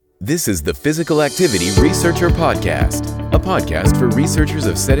This is the Physical Activity Researcher Podcast, a podcast for researchers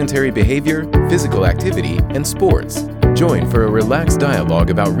of sedentary behavior, physical activity, and sports. Join for a relaxed dialogue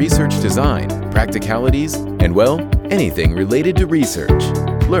about research design, practicalities, and, well, anything related to research.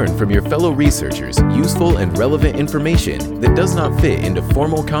 Learn from your fellow researchers useful and relevant information that does not fit into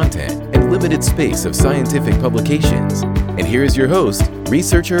formal content and limited space of scientific publications. And here is your host,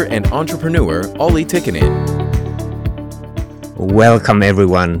 researcher and entrepreneur, Olli Tikkanen. Welcome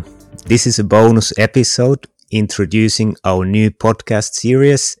everyone. This is a bonus episode introducing our new podcast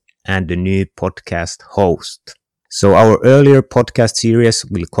series and the new podcast host. So our earlier podcast series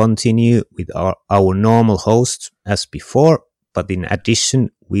will continue with our normal hosts as before, but in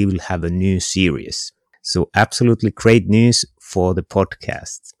addition, we will have a new series. So absolutely great news for the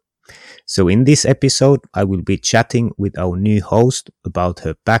podcast. So in this episode, I will be chatting with our new host about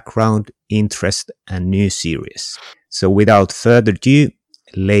her background, interest, and new series. So without further ado,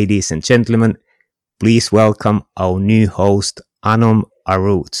 ladies and gentlemen, please welcome our new host, Anom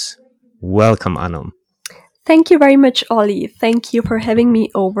Aruts. Welcome, Anom. Thank you very much, Olli. Thank you for having me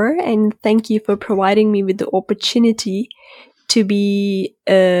over, and thank you for providing me with the opportunity to be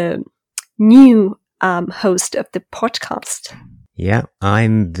a new host of the podcast. Yeah,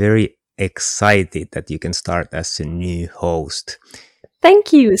 I'm very excited that you can start as a new host.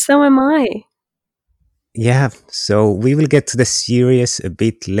 Thank you. So am I. Yeah, so we will get to the series a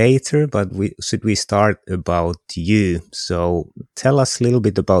bit later, but should we start about you? So tell us a little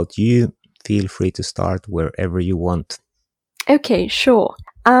bit about you. Feel free to start wherever you want. Okay, sure.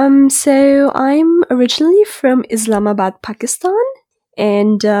 So I'm originally from Islamabad, Pakistan,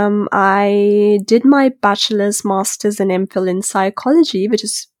 and I did my bachelor's, master's, and MPhil in psychology, which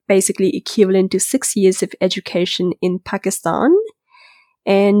is basically equivalent to 6 years of education in Pakistan.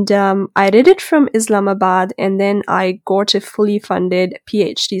 And I did it from Islamabad, and then I got a fully funded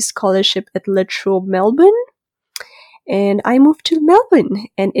PhD scholarship at La Trobe, Melbourne. And I moved to Melbourne,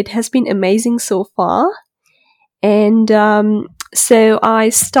 and it has been amazing so far. And so I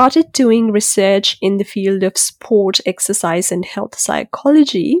started doing research in the field of sport, exercise, and health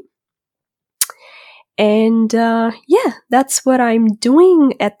psychology. And that's what I'm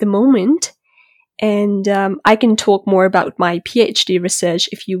doing at the moment. And I can talk more about my PhD research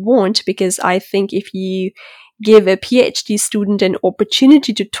if you want, because I think if you give a PhD student an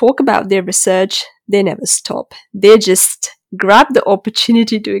opportunity to talk about their research, they never stop. They just grab the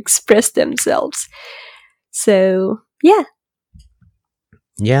opportunity to express themselves. So, yeah.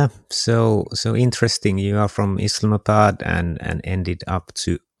 Yeah, so interesting. You are from Islamabad and ended up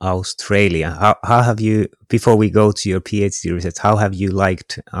to Australia. How have you, before we go to your PhD research, how have you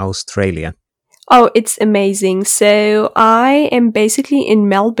liked Australia? Oh, it's amazing. So I am basically in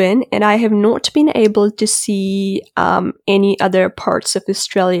Melbourne, and I have not been able to see any other parts of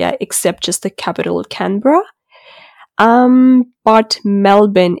Australia except just the capital, Canberra. But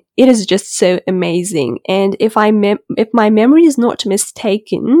Melbourne, it is just so amazing. And if my memory is not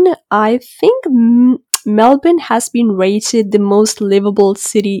mistaken, I think Melbourne has been rated the most livable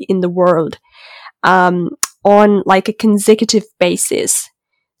city in the world on like a consecutive basis.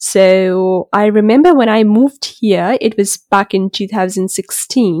 So I remember when I moved here, it was back in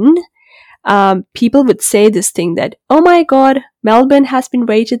 2016, people would say this thing that, oh my God, Melbourne has been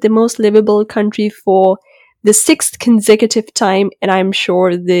rated the most livable country for the 6th consecutive time, and I'm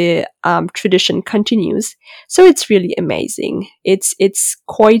sure the tradition continues. So it's really amazing. It's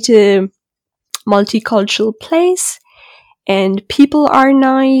quite a multicultural place, and people are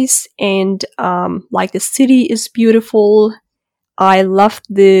nice, and like the city is beautiful. I love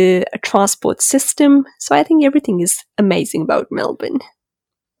the transport system, so I think everything is amazing about Melbourne.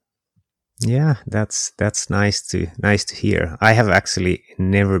 Yeah, that's nice to hear. I have actually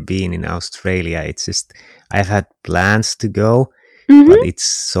never been in Australia. It's just I've had plans to go, but it's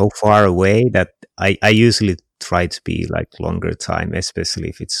so far away that I usually try to be like longer time, especially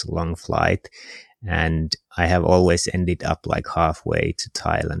if it's a long flight. And I have always ended up like halfway to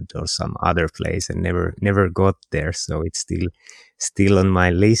Thailand or some other place and never got there. So it's still on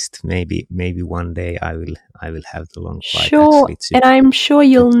my list. Maybe one day I will have the long flight. Sure, and I'm sure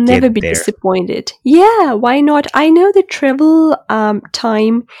you'll never be disappointed. Yeah, why not? I know the travel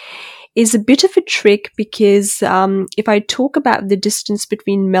time is a bit of a trick, because if I talk about the distance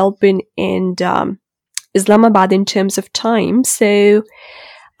between Melbourne and Islamabad in terms of time, so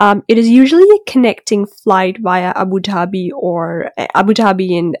it is usually a connecting flight via Abu Dhabi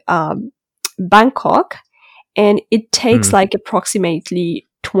and Bangkok, and it takes like approximately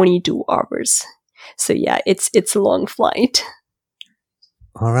 22 hours. So yeah, it's a long flight.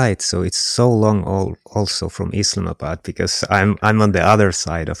 All right, so it's so long also from Islamabad, because I'm on the other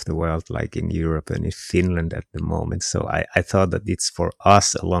side of the world, like in Europe and in Finland at the moment. So I thought that it's for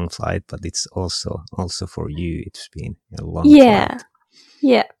us a long flight, but it's also for you. It's been a long flight.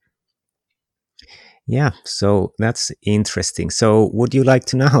 Yeah. Yeah, so that's interesting. So would you like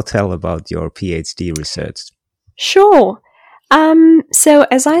to now tell about your PhD research? Sure. So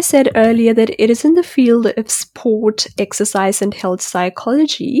as I said earlier, that it is in the field of sport, exercise, and health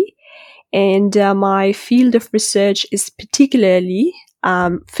psychology, and my field of research is particularly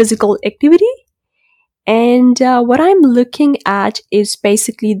physical activity. And what I'm looking at is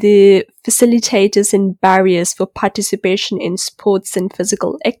basically the facilitators and barriers for participation in sports and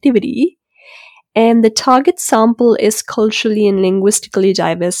physical activity. And the target sample is culturally and linguistically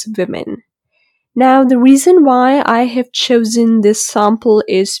diverse women. Now, the reason why I have chosen this sample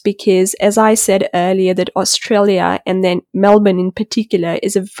is because, as I said earlier, that Australia and then Melbourne in particular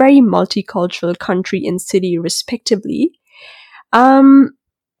is a very multicultural country and city respectively. So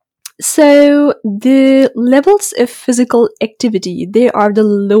the levels of physical activity, they are the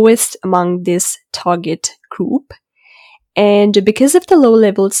lowest among this target group. And because of the low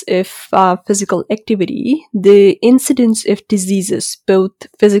levels of physical activity, the incidence of diseases, both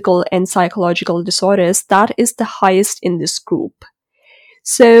physical and psychological disorders, that is the highest in this group.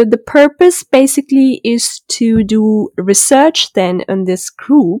 So the purpose basically is to do research then on this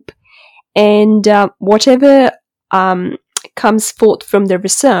group, and whatever comes forth from the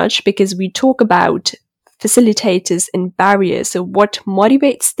research, because we talk about facilitators and barriers, so what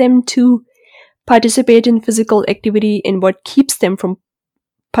motivates them to participate in physical activity and what keeps them from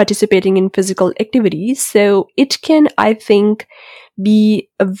participating in physical activity. So it can, I think, be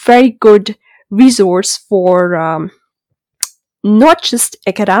a very good resource for not just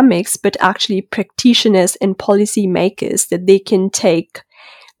academics, but actually practitioners and policy makers, that they can take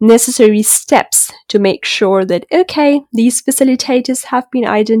necessary steps to make sure that, okay, these facilitators have been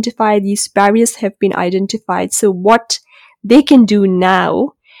identified, these barriers have been identified. So what they can do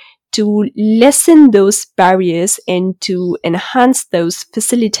now to lessen those barriers and to enhance those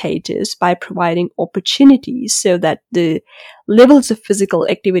facilitators by providing opportunities so that the levels of physical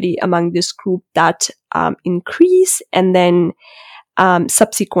activity among this group that increase, and then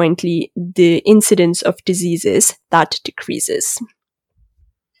subsequently the incidence of diseases that decreases.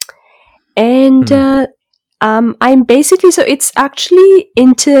 And I'm basically, so it's actually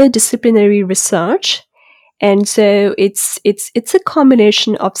interdisciplinary research. And so it's a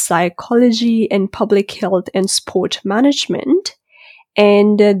combination of psychology and public health and sport management.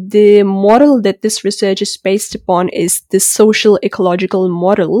 And the model that this research is based upon is the social ecological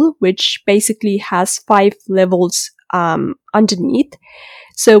model, which basically has 5 levels underneath.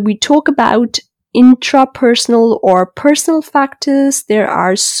 So we talk about intrapersonal or personal factors. There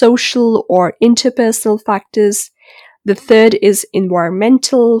are social or interpersonal factors. The third is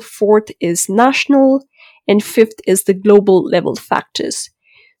environmental. Fourth is national. And fifth is the global level factors.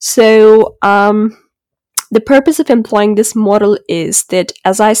 So the purpose of employing this model is that,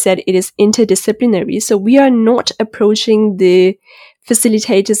 as I said, it is interdisciplinary. So we are not approaching the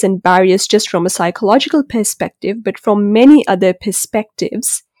facilitators and barriers just from a psychological perspective, but from many other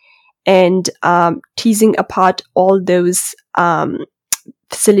perspectives, and teasing apart all those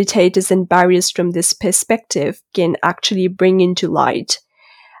facilitators and barriers from this perspective can actually bring into light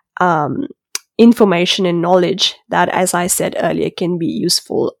information and knowledge that, as I said earlier, can be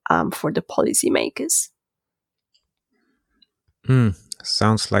useful for the policymakers.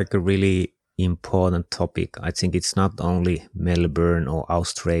 Sounds like a really important topic. I think it's not only Melbourne or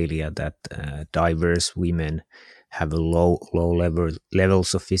Australia that diverse women have a low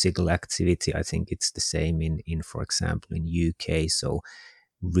levels of physical activity. I think it's the same in for example, in UK. So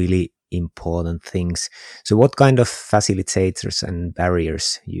really important things. So what kind of facilitators and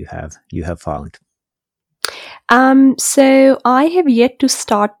barriers you have found? So I have yet to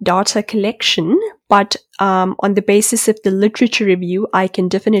start data collection, but on the basis of the literature review, I can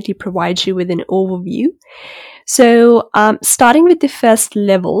definitely provide you with an overview. So starting with the first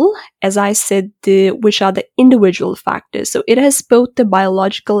level, as I said, which are the individual factors. So it has both the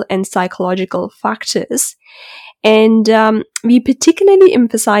biological and psychological factors. And we particularly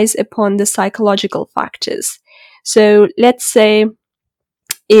emphasize upon the psychological factors. So let's say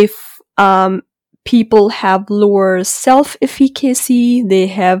if people have lower self-efficacy, they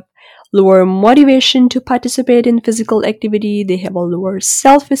have lower motivation to participate in physical activity, they have a lower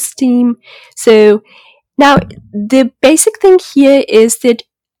self-esteem. So now the basic thing here is that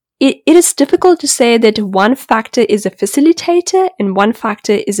it is difficult to say that one factor is a facilitator and one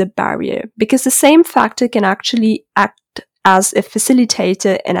factor is a barrier, because the same factor can actually act as a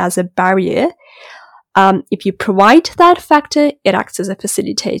facilitator and as a barrier. If you provide that factor, it acts as a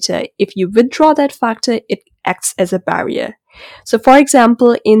facilitator. If you withdraw that factor, it acts as a barrier. So, for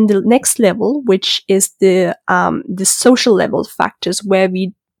example, in the next level, which is the social level factors, where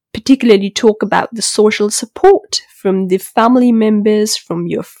we particularly talk about the social support from the family members, from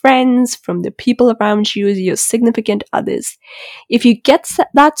your friends, from the people around you, your significant others. If you get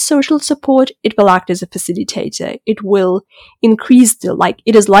that social support, it will act as a facilitator. It will increase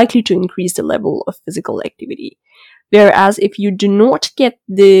it is likely to increase the level of physical activity. Whereas if you do not get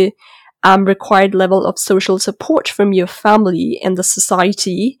the required level of social support from your family and the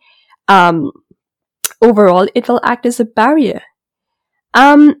society, overall, it will act as a barrier.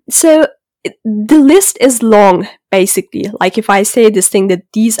 So the list is long, basically. Like if I say this thing that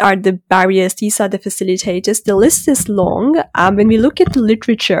these are the barriers, these are the facilitators, the list is long. When we look at the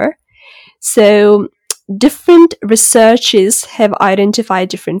literature, so different researchers have identified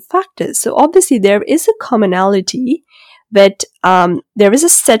different factors. So obviously there is a commonality that there is a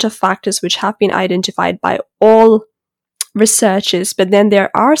set of factors which have been identified by all researchers, but then there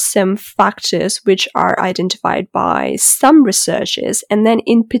are some factors which are identified by some researchers, and then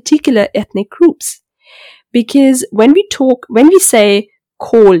in particular ethnic groups. Because when we say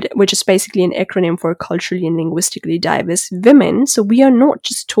CALD, which is basically an acronym for culturally and linguistically diverse women, so we are not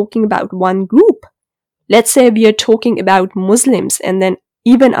just talking about one group. Let's say we are talking about Muslims, and then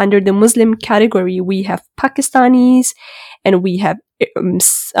even under the Muslim category, we have Pakistanis, and we have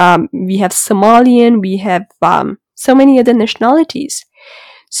Somalian, we have so many other nationalities.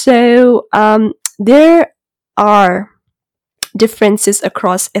 So there are differences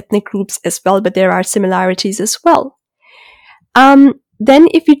across ethnic groups as well, but there are similarities as well. Then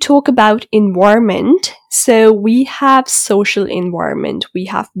if you talk about environment, so we have social environment, we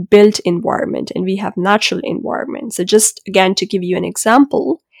have built environment, and we have natural environment. So just again to give you an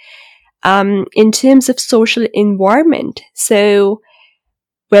example, in terms of social environment, so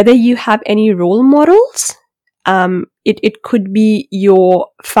whether you have any role models, it could be your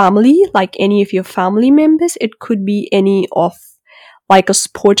family, like any of your family members. It could be any of like a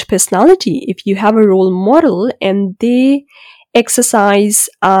sport personality. If you have a role model and they exercise,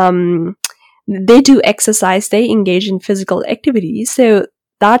 they engage in physical activity. So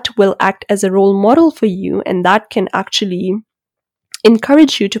that will act as a role model for you, and that can actually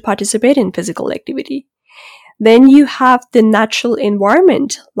encourage you to participate in physical activity. Then you have the natural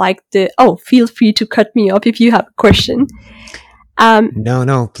environment, like feel free to cut me off if you have a question.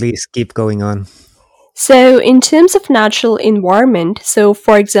 No, please keep going on. So in terms of natural environment, so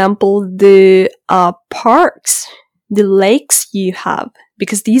for example, the parks, the lakes you have,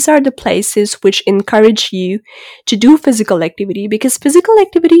 because these are the places which encourage you to do physical activity, because physical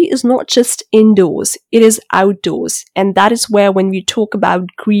activity is not just indoors, it is outdoors. And that is where when we talk about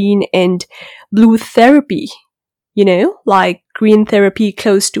green and blue therapy, like green therapy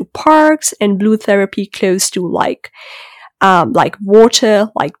close to parks and blue therapy close to like water,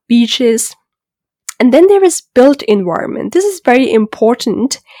 like beaches. And then there is built environment. This is very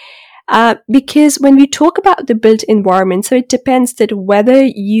important because when we talk about the built environment, so it depends that whether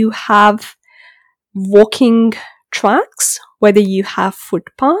you have walking tracks, whether you have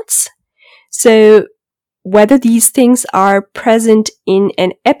footpaths. So whether these things are present in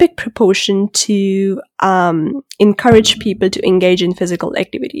an epic proportion to encourage people to engage in physical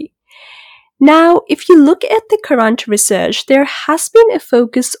activity. Now, if you look at the current research, there has been a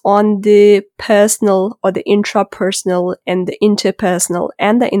focus on the personal or the intrapersonal and the interpersonal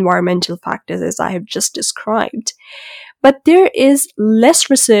and the environmental factors, as I have just described. But there is less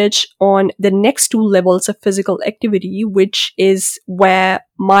research on the next two levels of physical activity, which is where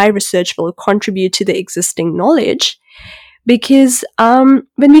my research will contribute to the existing knowledge. Because when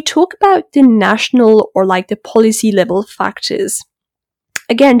we talk about the national or like the policy level factors,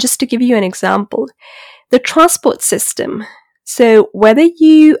 again, just to give you an example, the transport system. So whether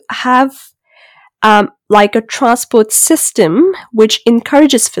you have like a transport system which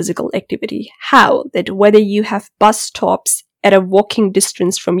encourages physical activity. How? That whether you have bus stops at a walking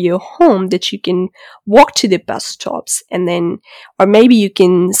distance from your home, that you can walk to the bus stops, and then, or maybe you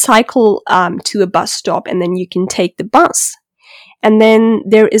can cycle to a bus stop and then you can take the bus. And then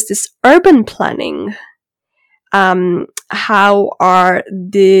there is this urban planning. How are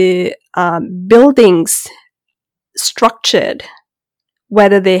the buildings structured?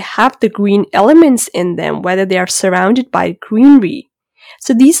 Whether they have the green elements in them, whether they are surrounded by greenery.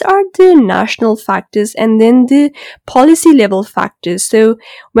 So these are the national factors, and then the policy level factors. So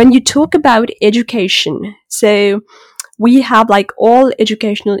when you talk about education, so we have like all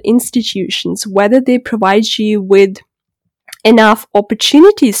educational institutions, whether they provide you with enough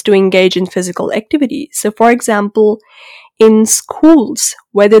opportunities to engage in physical activity. So, for example, in schools,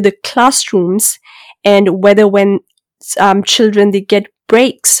 whether the classrooms and whether when children they get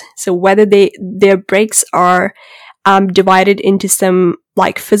breaks, so whether their breaks are divided into some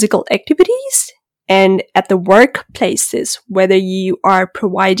like physical activities, and at the workplaces, whether you are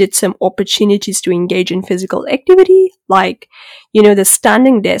provided some opportunities to engage in physical activity, like, the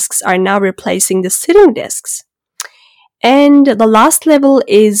standing desks are now replacing the sitting desks. And the last level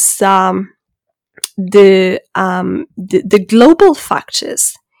is the global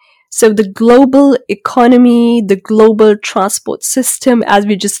factors. So the global economy, the global transport system, as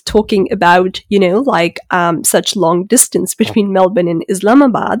we're just talking about, such long distance between Melbourne and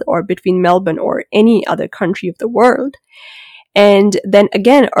Islamabad, or between Melbourne or any other country of the world. And then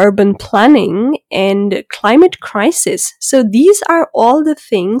again, urban planning and climate crisis. So these are all the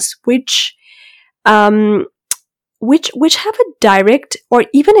things which have a direct or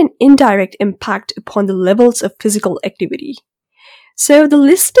even an indirect impact upon the levels of physical activity. So the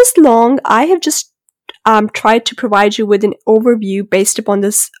list is long. I have just tried to provide you with an overview based upon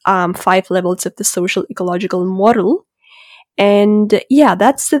this 5 levels of the social ecological model. And yeah,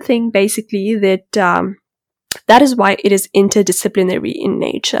 that's the thing basically that is why it is interdisciplinary in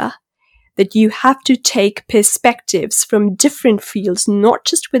nature. That you have to take perspectives from different fields, not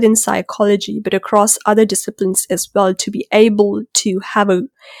just within psychology, but across other disciplines as well, to be able to have a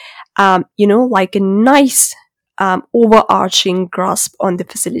nice overarching grasp on the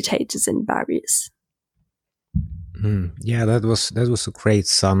facilitators and barriers. Yeah, that was a great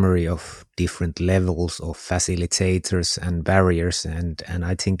summary of different levels of facilitators and barriers, and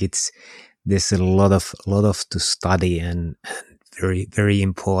I think there's a lot of to study and very, very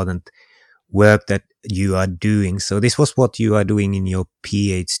important work that you are doing. So this was what you are doing in your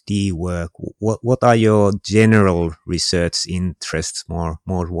PhD work. What are your general research interests more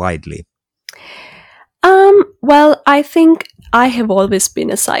widely? Well, I think I have always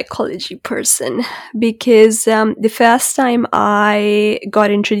been a psychology person, because the first time I got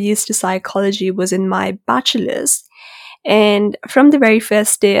introduced to psychology was in my bachelor's. And from the very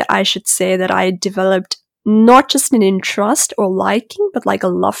first day, I should say that I developed not just an interest or liking, but like a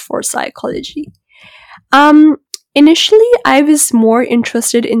love for psychology. Initially, I was more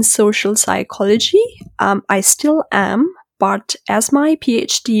interested in social psychology. I still am, but as my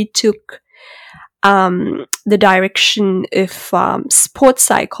PhD took the direction of sports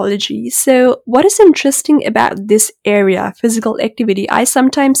psychology. So what is interesting about this area, physical activity, I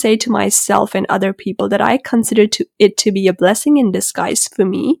sometimes say to myself and other people that I consider it to be a blessing in disguise for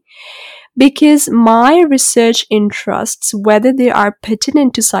me, because my research interests, whether they are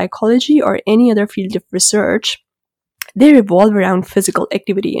pertinent to psychology or any other field of research, they revolve around physical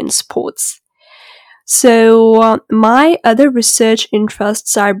activity in sports. So my other research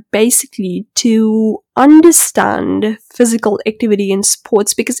interests are basically to understand physical activity in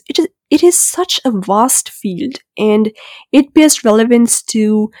sports, because it is such a vast field and it bears relevance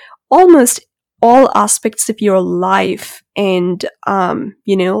to almost all aspects of your life and,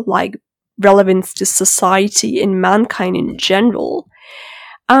 relevance to society and mankind in general.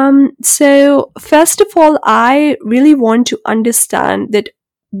 So first of all, I really want to understand that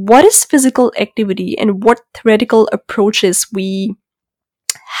what is physical activity and what theoretical approaches we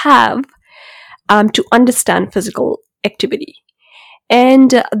have to understand physical activity.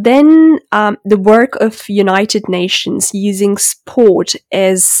 And then the work of United Nations using sport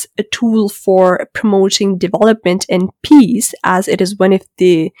as a tool for promoting development and peace, as it is one of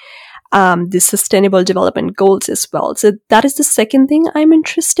the Sustainable Development Goals as well. So that is the second thing I'm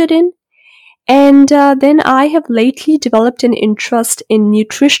interested in. And then I have lately developed an interest in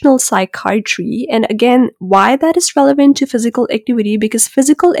nutritional psychiatry. And again, why that is relevant to physical activity, because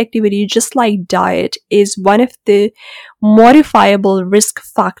physical activity, just like diet, is one of the modifiable risk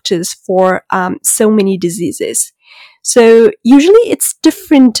factors for so many diseases. So usually it's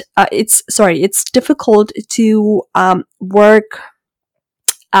difficult to work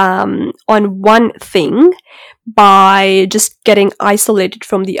on one thing by just getting isolated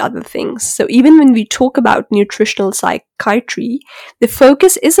from the other things. So even when we talk about nutritional psychiatry, the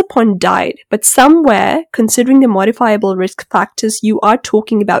focus is upon diet, but somewhere, considering the modifiable risk factors, you are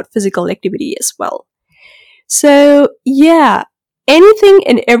talking about physical activity as well. So yeah, anything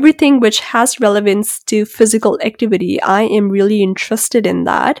and everything which has relevance to physical activity, I am really interested in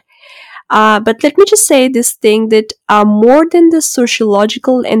that. But let me just say this thing that more than the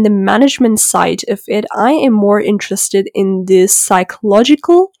sociological and the management side of it, I am more interested in the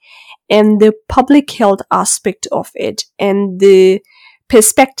psychological and the public health aspect of it and the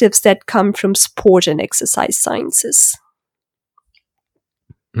perspectives that come from sport and exercise sciences.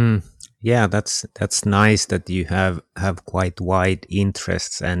 Mm. Yeah, that's nice that you have quite wide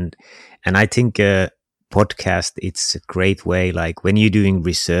interests, and I think podcast, it's a great way. Like when you're doing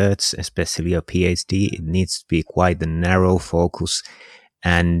research, especially a PhD, it needs to be quite a narrow focus,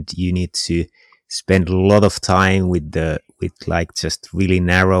 and you need to spend a lot of time with like just really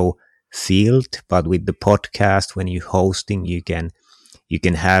narrow field. But with the podcast, when you're hosting, you can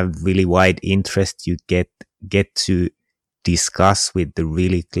have really wide interest. You get to discuss with the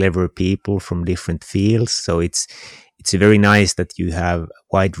really clever people from different fields. So it's very nice that you have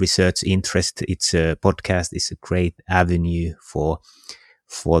wide research interest. It's a podcast is a great avenue for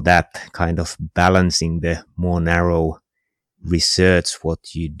that kind of balancing the more narrow research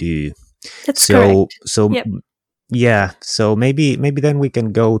what you do. That's So correct. so Yep. yeah, so maybe then we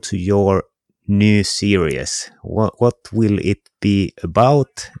can go to your new series. What will it be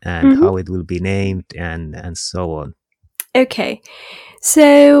about, and Mhm. how it will be named, and so on. Okay.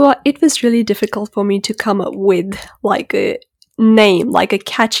 So it was really difficult for me to come up with like a name, like a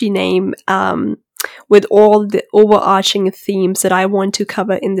catchy name, with all the overarching themes that I want to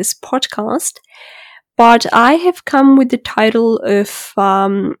cover in this podcast. But I have come with the title of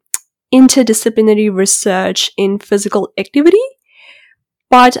interdisciplinary research in physical activity.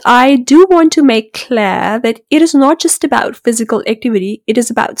 But I do want to make clear that it is not just about physical activity, it is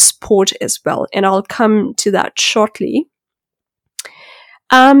about sport as well. And I'll come to that shortly.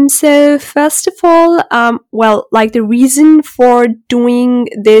 So first of all, well, like the reason for doing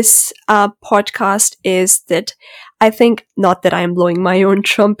this podcast is that I think, not that I'm blowing my own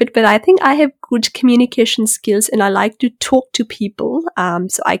trumpet, but I think I have good communication skills and I like to talk to people.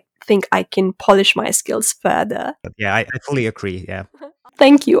 So I think I can polish my skills further. But yeah, I fully agree. Yeah.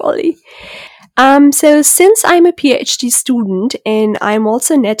 Thank you, Ollie. So since I'm a PhD student and I'm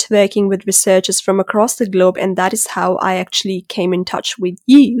also networking with researchers from across the globe, and that is how I actually came in touch with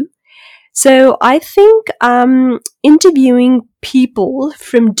you. So I think interviewing people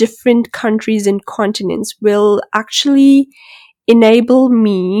from different countries and continents will actually enable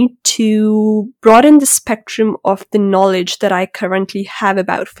me to broaden the spectrum of the knowledge that I currently have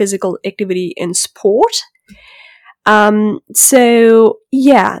about physical activity in sport. So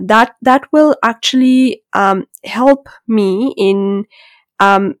yeah, that will actually help me in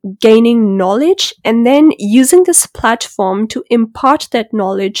gaining knowledge and then using this platform to impart that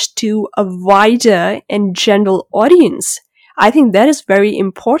knowledge to a wider and general audience. I think that is very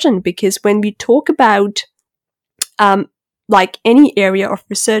important because when we talk about like any area of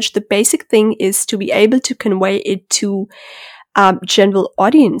research, the basic thing is to be able to convey it to general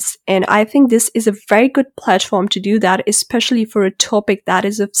audience. And I think this is a very good platform to do that, especially for a topic that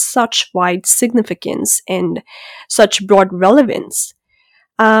is of such wide significance and such broad relevance.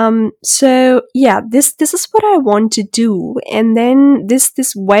 So yeah, this is what I want to do. And then this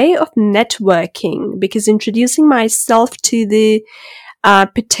way of networking, because introducing myself to the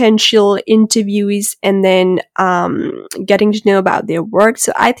potential interviewees and then getting to know about their work.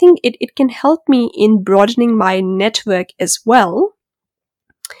 So I think it can help me in broadening my network as well.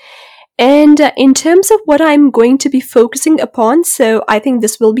 And in terms of what I'm going to be focusing upon, so I think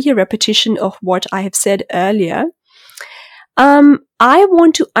this will be a repetition of what I have said earlier. I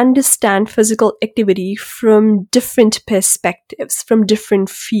want to understand physical activity from different perspectives, from different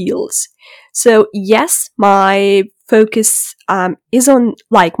fields. So yes, my focus is on,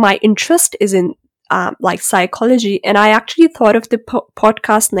 like, my interest is in like psychology, and I actually thought of the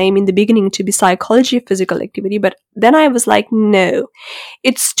podcast name in the beginning to be Psychology of Physical Activity, but then I was like, no,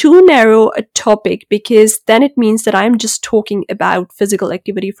 it's too narrow a topic because then it means that I'm just talking about physical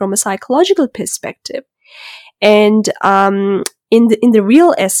activity from a psychological perspective. And in the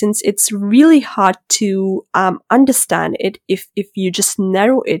real essence, it's really hard to understand it if you just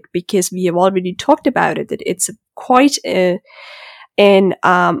narrow it, because we have already talked about it, that it's quite an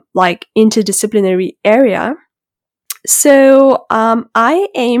like interdisciplinary area. So I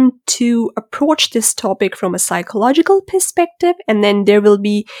aim to approach this topic from a psychological perspective, and then there will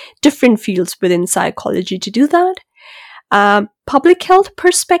be different fields within psychology to do that. Public health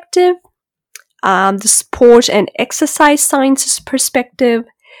perspective, the sport and exercise sciences perspective,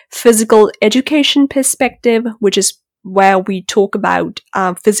 physical education perspective, which is where we talk about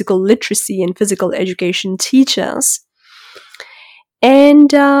physical literacy and physical education teachers.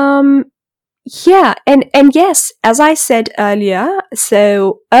 And yeah, and yes, as I said earlier,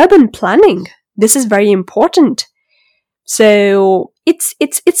 so urban planning, this is very important. So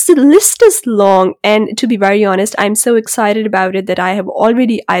the list is long, and to be very honest, I'm so excited about it that I have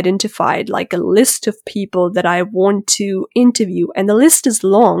already identified like a list of people that I want to interview, and the list is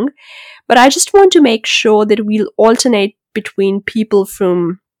long, but I just want to make sure that we'll alternate between people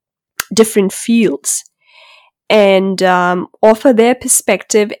from different fields and offer their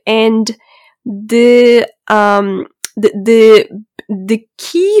perspective. And the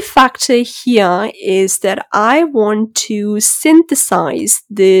key factor here is that I want to synthesize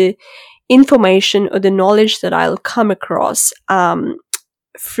the information or the knowledge that I'll come across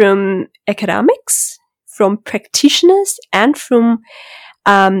from academics, from practitioners, and from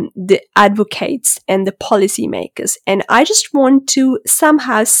the advocates and the policymakers. And I just want to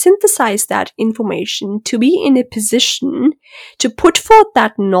somehow synthesize that information to be in a position to put forth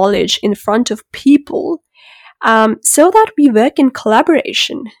that knowledge in front of people, so that we work in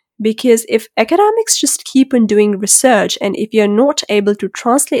collaboration. Because if academics just keep on doing research, and if you're not able to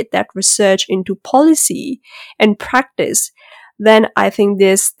translate that research into policy and practice, then I think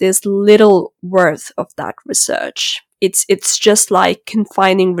there's little worth of that research. It's just like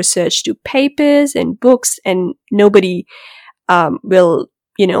confining research to papers and books, and nobody will,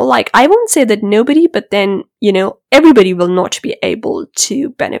 I won't say that nobody, but then, everybody will not be able to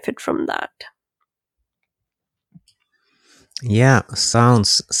benefit from that. Yeah,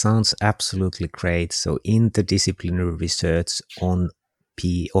 sounds absolutely great. So interdisciplinary research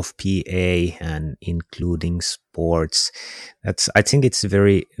of PA and including sports. I think it's a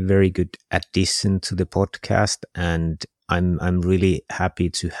very, very good addition to the podcast, and I'm really happy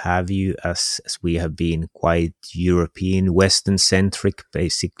to have you as we have been quite European, Western centric,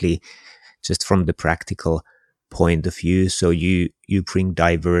 basically, just from the practical point of view. So you bring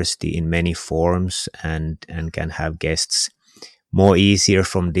diversity in many forms and can have guests more easier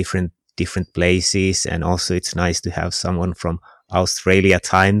from different places. And also it's nice to have someone from Australia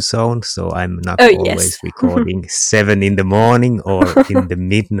time zone, so I'm not always recording 7 a.m. or in the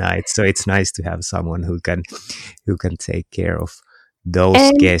midnight. So it's nice to have someone who can take care of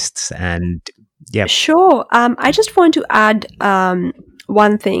those guests. And yeah, sure. I just want to add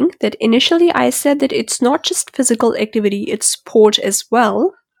one thing, that initially I said that it's not just physical activity, it's sport as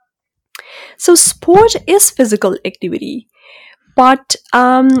well. So sport is physical activity. But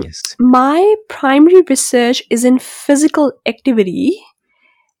my primary research is in physical activity,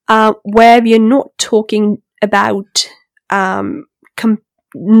 where we are not talking about,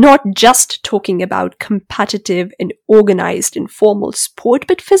 not just talking about competitive and organized and formal sport,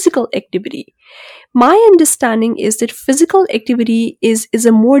 but physical activity. My understanding is that physical activity is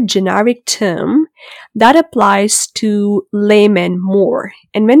a more generic term that applies to laymen more.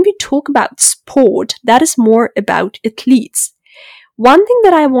 And when we talk about sport, that is more about athletes. One thing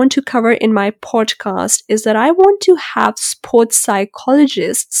that I want to cover in my podcast is that I want to have sports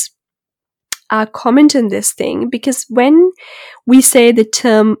psychologists comment on this thing, because when we say the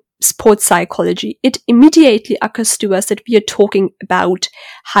term sports psychology, it immediately occurs to us that we are talking about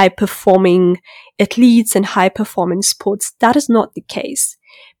high-performing athletes and high-performance sports. That is not the case.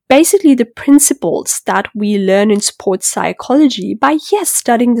 Basically, the principles that we learn in sports psychology, by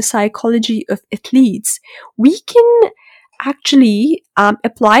studying the psychology of athletes, we can actually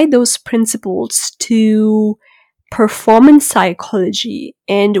apply those principles to performance psychology,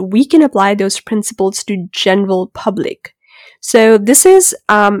 and we can apply those principles to general public. So this is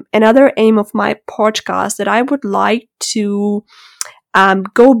another aim of my podcast, that I would like to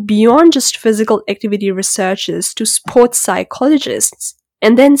go beyond just physical activity researchers to sports psychologists,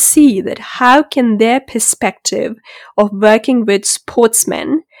 and then see that how can their perspective of working with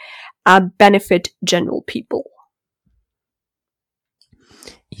sportsmen benefit general people.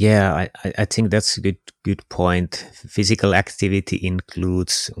 Yeah, I think that's a good point. Physical activity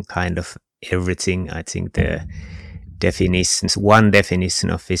includes kind of everything. I think one definition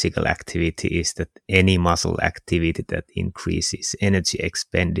of physical activity is that any muscle activity that increases energy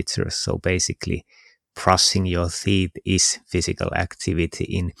expenditure. So basically, brushing your teeth is physical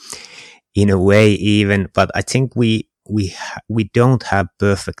activity in a way even. But I think we don't have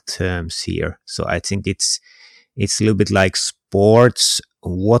perfect terms here. So I think it's a little bit like sports.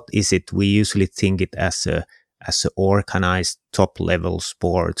 What is it? We usually think it as a organized top level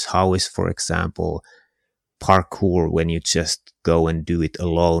sports. How is, for example, parkour, when you just go and do it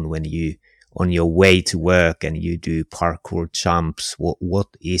alone, when you on your way to work and you do parkour jumps? What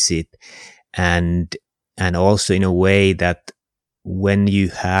is it? And also in a way that when you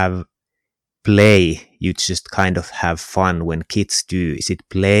have play, you just kind of have fun. When kids do, is it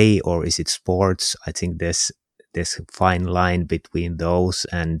play or is it sports? I think there's a fine line between those,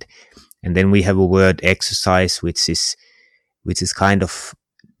 and then we have a word exercise, which is kind of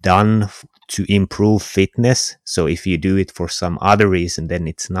done to improve fitness. So if you do it for some other reason, then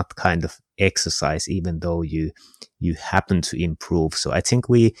it's not kind of exercise, even though you happen to improve. So I think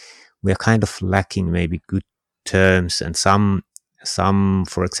we are kind of lacking maybe good terms, and some some,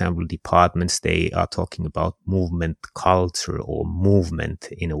 for example, departments, they are talking about movement culture or movement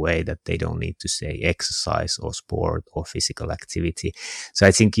in a way that they don't need to say exercise or sport or physical activity. So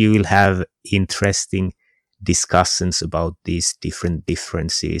I think you will have interesting discussions about these different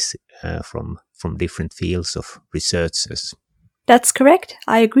differences from different fields of researchers. That's correct.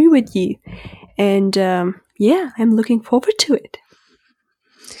 I agree with you. And I'm looking forward to it.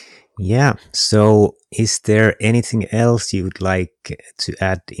 Yeah. So is there anything else you would like to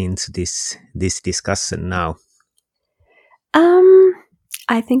add into this discussion now?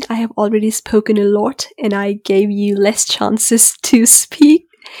 I think I have already spoken a lot and I gave you less chances to speak.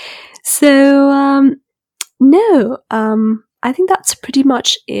 So, no, I think that's pretty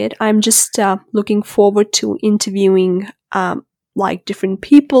much it. I'm just looking forward to interviewing like different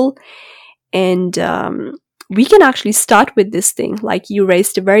people, and we can actually start with this thing. Like, you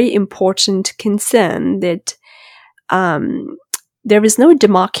raised a very important concern that there is no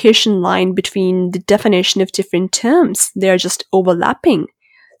demarcation line between the definition of different terms. They're just overlapping.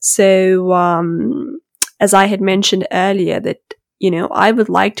 So, as I had mentioned earlier, that I would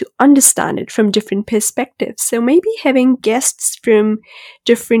like to understand it from different perspectives. So maybe having guests from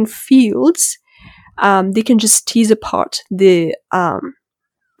different fields, they can just tease apart the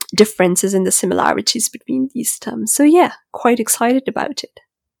differences and the similarities between these terms. So yeah, quite excited about it.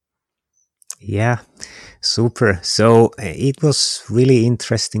 Yeah, super. So it was really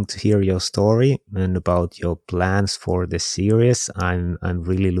interesting to hear your story and about your plans for the series. I'm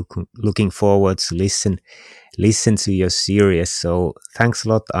really looking forward to listen to your series. So thanks a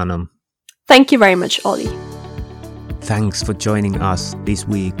lot, Anam. Thank you very much, Ollie. Thanks for joining us this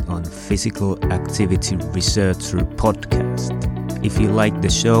week on Physical Activity Researcher Podcast. If you like the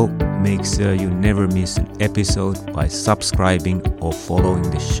show, make sure you never miss an episode by subscribing or following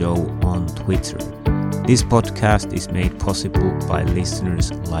the show on Twitter. This podcast is made possible by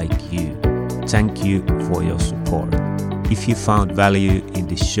listeners like you. Thank you for your support. If you found value in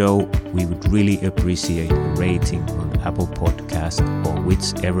the show, we would really appreciate a rating on Apple Podcast or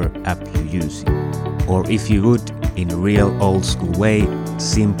whichever app you're using. Or if you would, in a real old school way,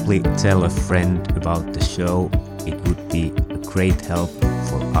 simply tell a friend about the show. It would be a great help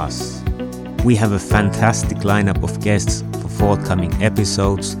for us. We have a fantastic lineup of guests for forthcoming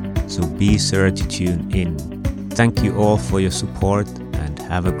episodes, so be sure to tune in. Thank you all for your support and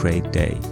have a great day.